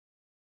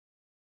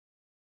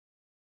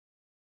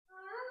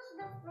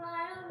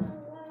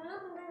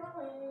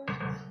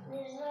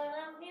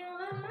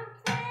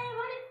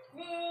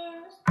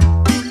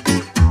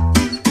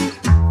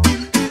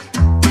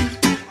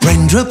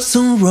Raindrops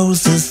on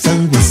roses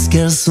and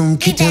whiskers on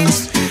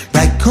kittens,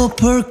 black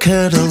copper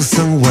kettles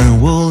and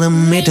warm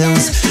woolen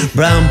mittens,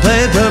 brown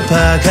paper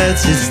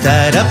packets is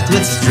tied up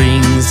with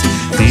strings.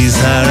 These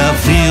are a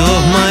few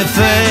of my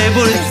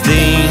favorite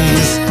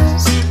things.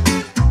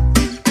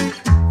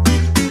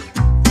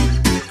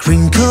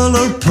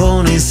 Cream-colored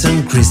ponies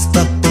and crisp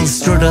apple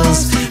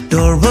strudels,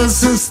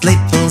 doorbells and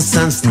slate bells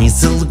and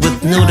schnitzel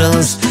with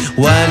noodles,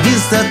 wild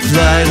geese that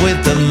fly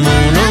with the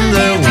moon on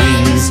their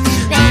wings.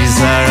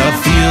 These are a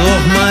few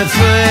of my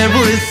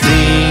favorite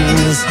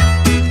things.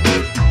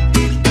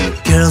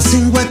 Girls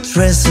in white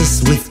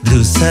dresses with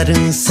blue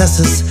satin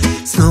sasses,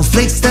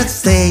 snowflakes that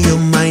stay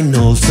on my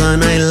nose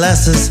and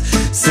eyelashes,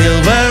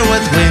 silver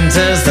wet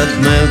winters that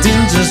melt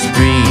into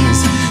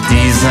springs.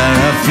 These are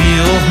a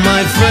few of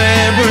my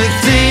favorite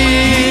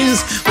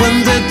things.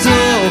 When the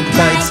dog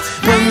bites,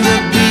 when the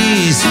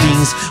bee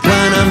stings,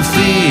 when I'm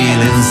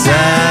feeling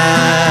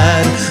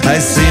sad, I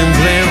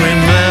simply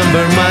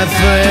remember my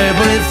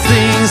favorite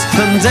things,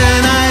 and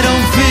then I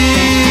don't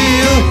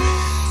feel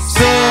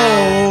so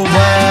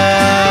bad.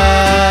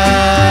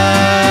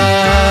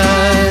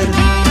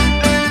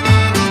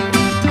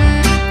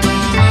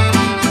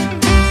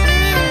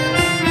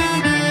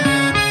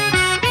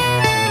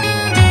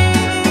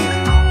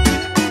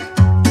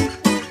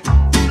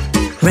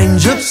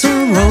 Raindrops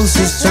on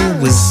roses and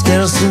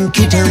whiskers and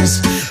kittens,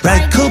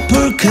 bright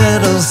copper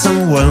kettles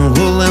and warm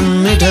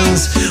woolen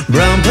mittens,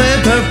 brown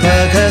paper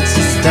packets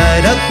is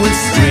tied up with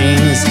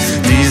strings.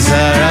 These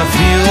are a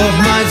few of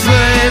my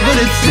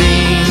favorite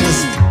things.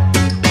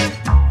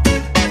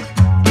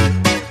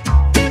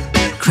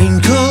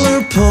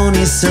 Cream-colored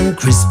ponies and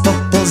crisp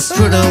apple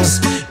strudels,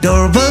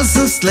 doorbells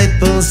and slate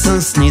bells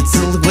and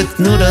schnitzel with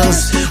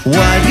noodles,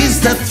 wild geese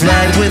that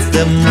fly with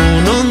the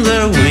moon on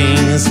their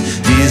wings.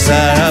 These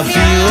are a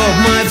few of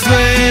my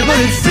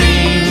favorite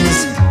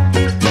things.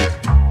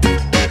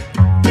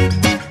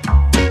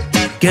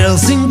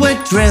 Girls in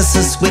white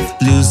dresses with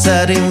blue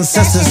satin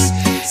sasses,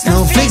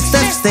 snowflakes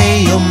that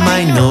stay on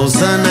my nose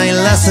and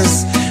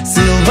eyelashes,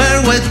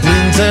 silver wet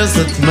winters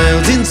that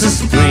melt into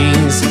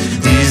springs.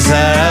 These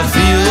are a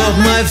few of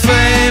my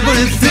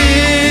favorite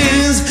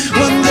things.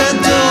 When the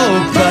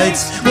dog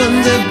bites,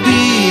 when the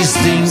bee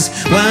stings,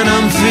 when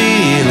I'm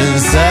feeling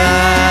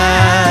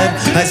sad,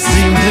 I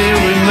simply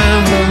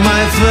remember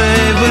my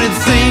favorite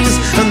things,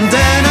 and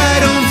then I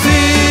don't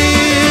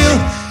feel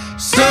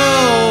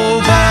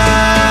so bad.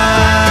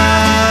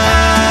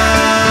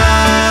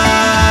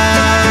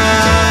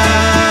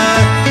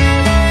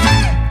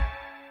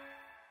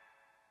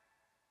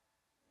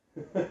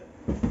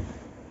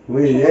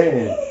 Muy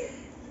bien.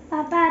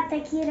 Papá,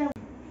 te quiero.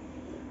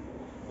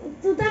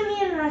 Tú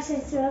también lo has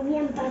hecho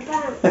bien,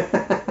 papá.